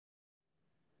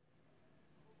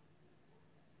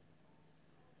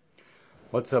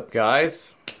What's up,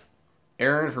 guys?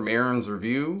 Aaron from Aaron's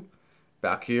Review,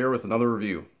 back here with another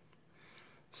review.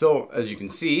 So, as you can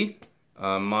see,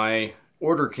 my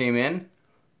order came in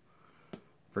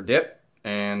for dip,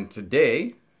 and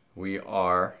today we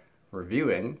are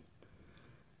reviewing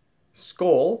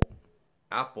Skoal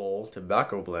Apple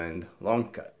Tobacco Blend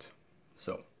Longcut.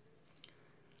 So,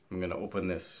 I'm going to open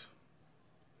this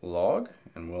log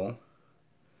and we'll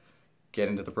get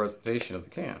into the presentation of the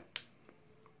can.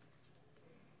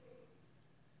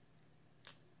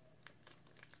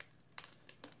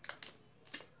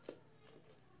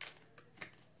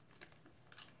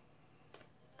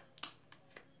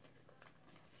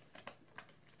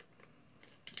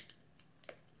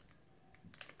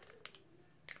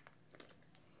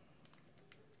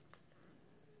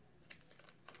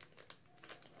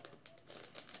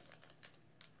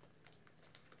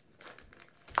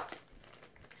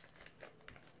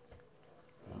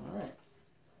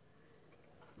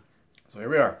 So here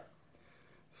we are.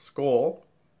 Skoal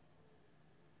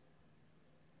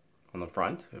on the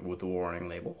front with the warning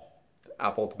label.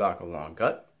 Apple Tobacco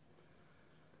Longcut.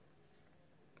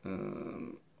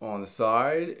 On the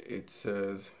side it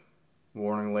says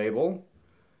warning label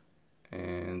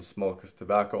and smokeless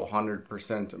tobacco,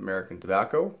 100% American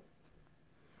tobacco.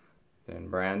 Then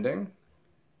branding.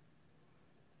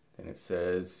 Then it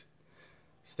says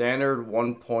standard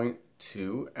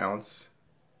 1.2 ounce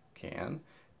can.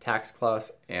 Tax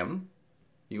Class M,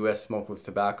 U.S. Smokeless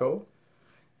Tobacco,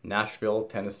 Nashville,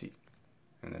 Tennessee.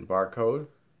 And then barcode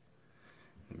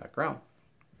and background.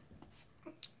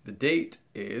 The date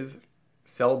is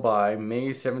sell by May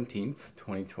 17th,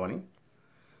 2020.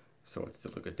 So it's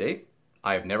still a good date.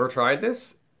 I've never tried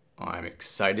this. I'm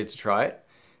excited to try it.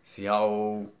 See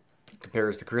how it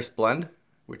compares to Crisp Blend,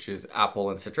 which is apple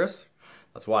and citrus.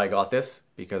 That's why I got this,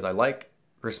 because I like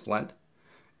Crisp Blend.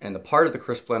 And the part of the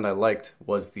Crisp Blend I liked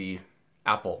was the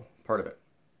apple part of it.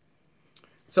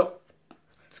 So,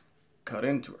 let's cut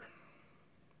into her.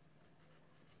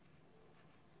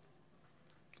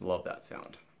 Love that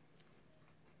sound.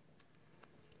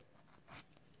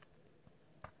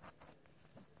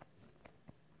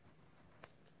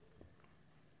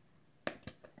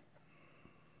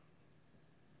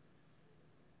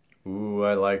 Ooh,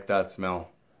 I like that smell.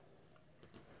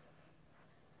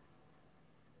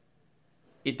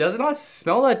 It does not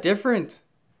smell that different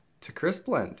to Crisp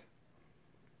Blend.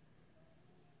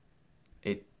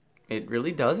 It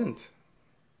really doesn't,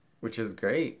 which is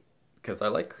great because I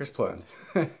like Crisp Blend.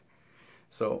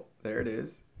 So there it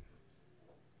is.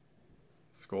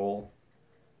 Skoal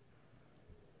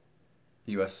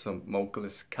U.S.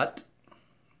 Smokeless cut.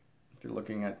 If you're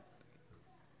looking at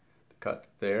the cut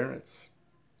there, it's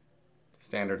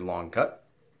standard long cut.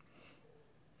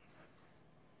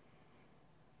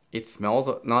 It smells,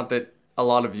 not that a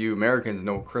lot of you Americans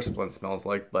know what Crisp Blend smells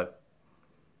like, but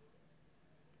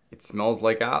it smells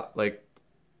like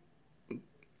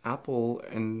apple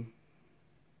and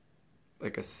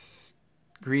like a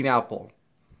green apple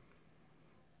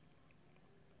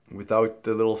without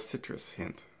the little citrus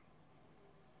hint.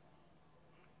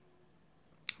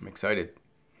 I'm excited.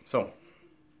 So,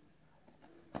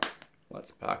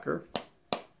 let's pack her.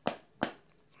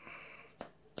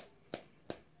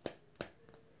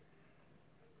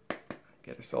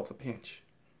 Get ourselves a pinch.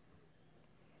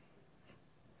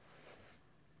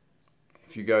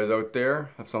 If you guys out there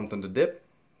have something to dip,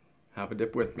 have a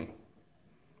dip with me.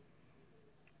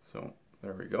 So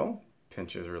there we go.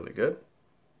 Pinch is really good.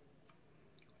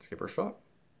 Let's give her a shot.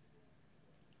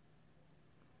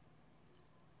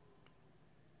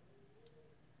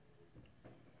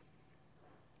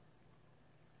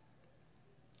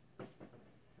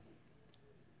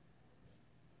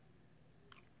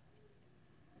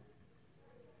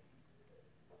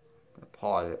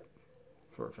 Pause it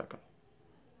for a second.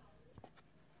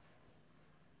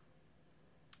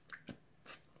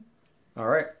 All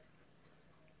right.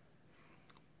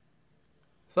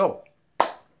 So,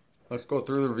 let's go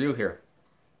through the review here.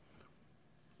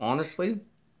 Honestly,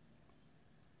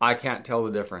 I can't tell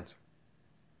the difference.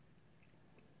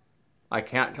 I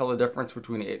can't tell the difference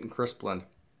between it and Crisp Blend.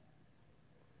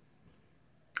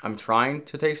 I'm trying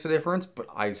to taste the difference, but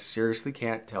I seriously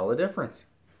can't tell the difference.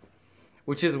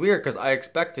 Which is weird because I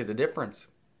expected a difference.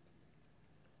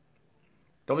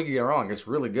 Don't get me wrong, it's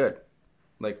really good.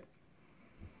 Like,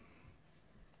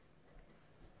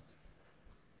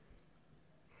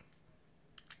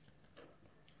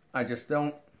 I just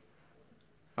don't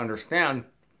understand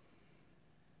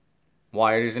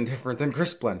why it isn't different than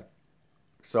Crisp Blend.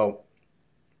 So,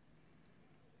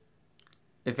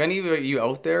 if any of you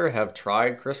out there have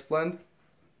tried Crisp Blend,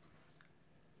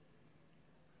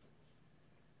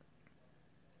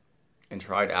 and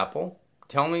tried apple,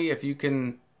 tell me if you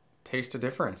can taste a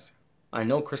difference. I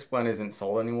know Crisp Blend isn't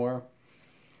sold anymore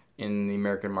in the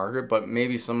American market, but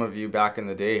maybe some of you back in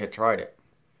the day had tried it.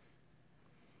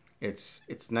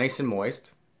 It's nice and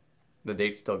moist. The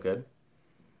date's still good.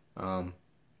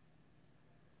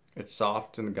 It's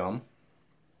soft in the gum.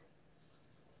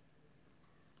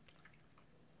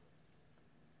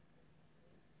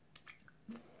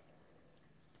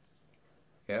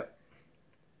 Yep.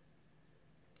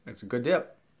 It's a good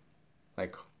dip.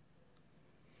 Like,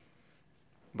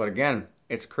 but again,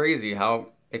 it's crazy how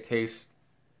it tastes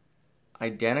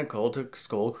identical to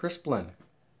Skoal Crisp Blend.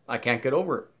 I can't get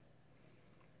over it.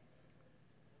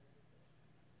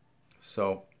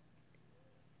 So,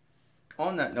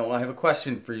 on that note, I have a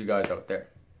question for you guys out there.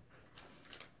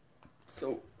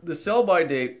 So, the sell-by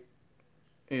date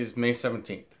is May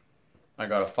 17th. I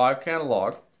got a 5-can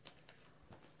log,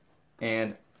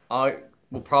 and I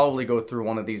will probably go through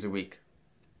one of these a week.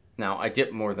 Now, I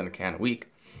dip more than a can a week,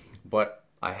 but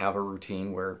I have a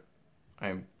routine where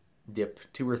I dip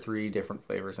 2 or 3 different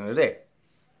flavors in a day.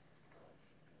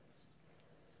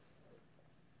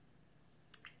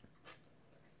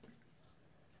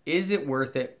 Is it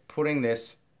worth it putting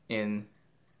this in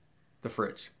the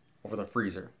fridge or the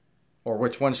freezer? Or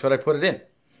which one should I put it in?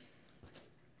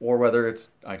 Or whether it's,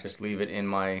 I just leave it in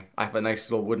my, I have a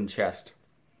nice little wooden chest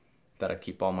that I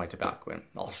keep all my tobacco in.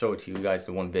 I'll show it to you guys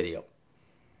in one video.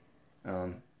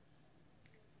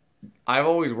 I've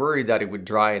always worried that it would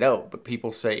dry it out, but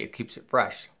people say it keeps it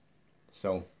fresh.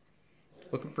 So,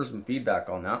 looking for some feedback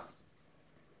on that.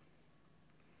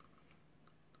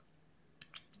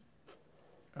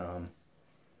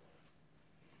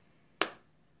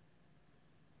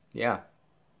 Yeah,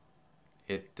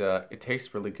 it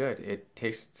tastes really good. It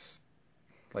tastes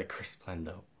like Crisp Blend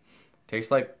though. Tastes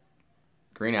like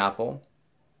green apple.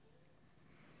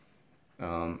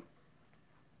 I'm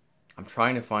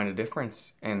trying to find a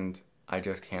difference and I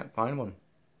just can't find one.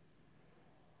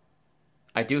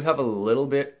 I do have a little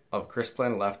bit of Crisp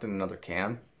Blend left in another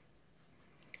can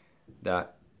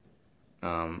that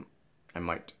I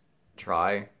might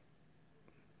try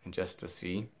and just to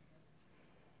see,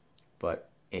 but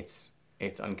it's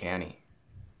uncanny.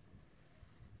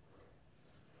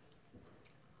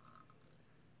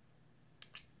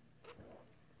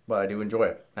 But I do enjoy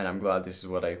it, and I'm glad this is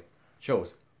what I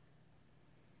chose.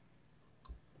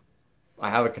 I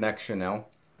have a connection now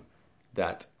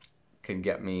that can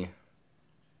get me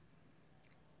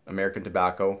American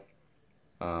tobacco.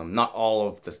 Not all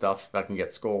of the stuff. I can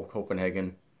get Skoal,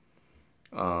 Copenhagen,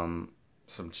 some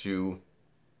chew,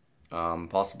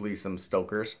 possibly some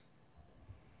Stokers,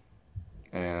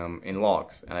 in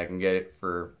logs, and I can get it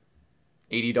for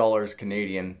 $80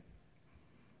 Canadian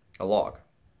a log,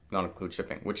 not include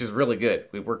shipping, which is really good.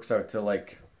 It works out to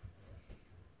like,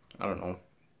 I don't know,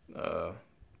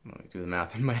 let me do the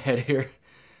math in my head here.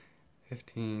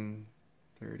 15,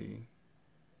 30,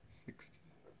 60.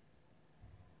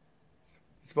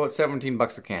 It's about 17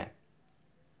 bucks a can.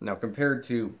 Now compared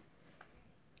to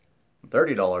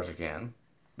 $30 a can,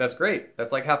 that's great.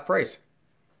 That's like half price.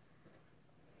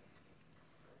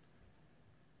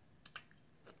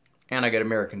 And I get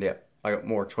American dip. I got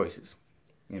more choices.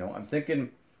 You know, I'm thinking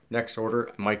next order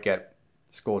I might get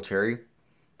Skoal Cherry.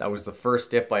 That was the first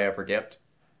dip I ever dipped.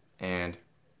 And,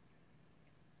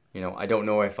 you know, I don't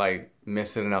know if I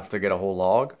miss it enough to get a whole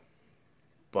log,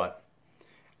 but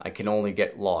I can only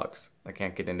get logs. I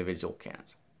can't get individual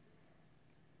cans.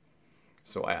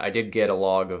 So I did get a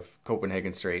log of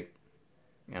Copenhagen Straight,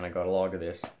 and I got a log of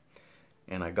this,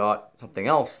 and I got something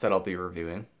else that I'll be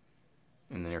reviewing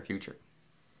in the near future.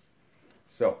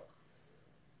 So,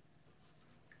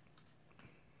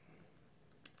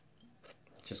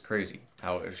 it's just crazy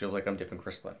how it feels like I'm dipping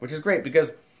Crisp Blend, which is great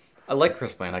because I like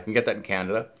Crisp Blend. I can get that in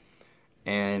Canada,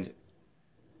 and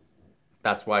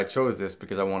that's why I chose this,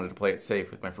 because I wanted to play it safe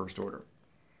with my first order.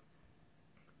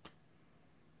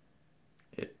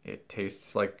 It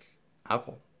tastes like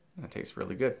apple. It tastes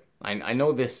really good. I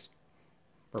know this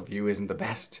review isn't the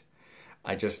best.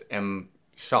 I just am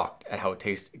shocked at how it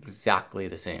tastes exactly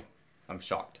the same. I'm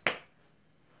shocked.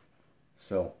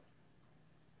 So,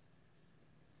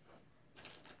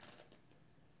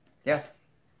 yeah.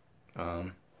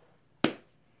 I'm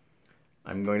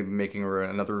going to be making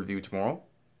another review tomorrow.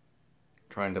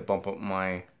 Trying to bump up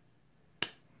my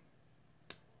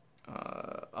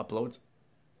uploads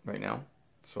right now,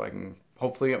 so I can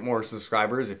hopefully get more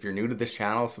subscribers. If you're new to this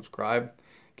channel, subscribe,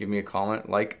 give me a comment,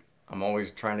 like. I'm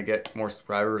always trying to get more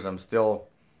subscribers. I'm still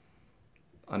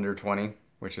under 20,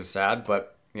 which is sad,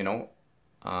 but you know,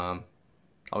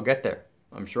 I'll get there.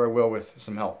 I'm sure I will with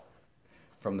some help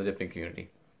from the dipping community.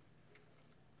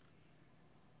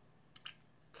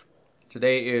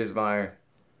 Today is my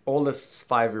oldest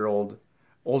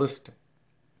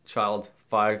child's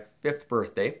fifth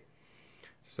birthday.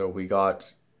 So we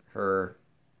got her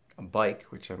a bike,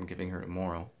 which I'm giving her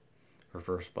tomorrow, her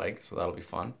first bike, so that'll be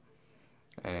fun.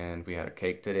 And we had a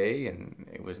cake today, and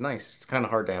it was nice. It's kind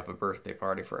of hard to have a birthday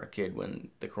party for a kid when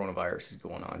the coronavirus is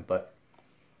going on, but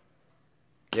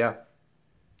yeah,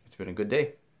 it's been a good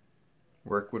day.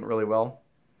 Work went really well.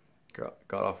 Got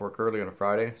off work early on a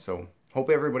Friday, so hope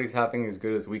everybody's having as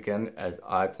good a weekend as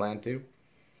I plan to.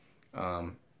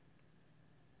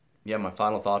 Yeah, my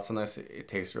final thoughts on this, it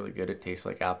tastes really good. It tastes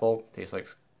like apple, it tastes like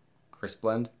crisp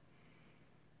blend.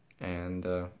 And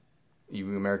you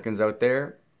Americans out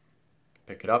there,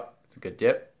 pick it up. It's a good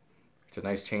dip. It's a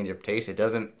nice change of taste. It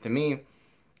doesn't, to me,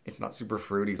 it's not super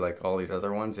fruity like all these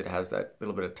other ones. It has that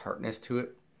little bit of tartness to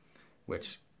it,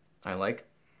 which I like.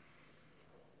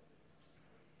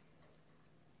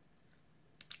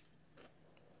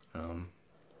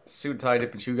 Suit tie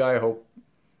dip and chew guy, I hope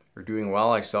you're doing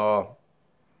well. I saw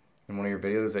in one of your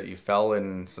videos that you fell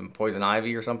in some poison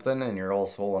ivy or something and you're all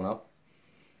swollen up.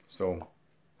 So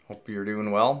hope you're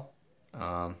doing well.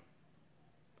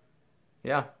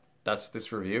 Yeah, that's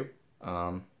this review.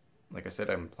 Like I said,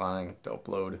 I'm planning to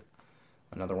upload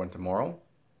another one tomorrow.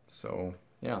 So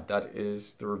yeah, that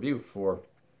is the review for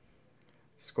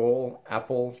Skoal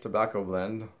Apple Tobacco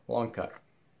Blend Longcut.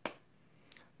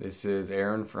 This is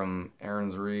Aaron from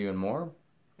Aaron's Review and More,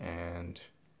 and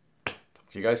talk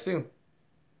to you guys soon.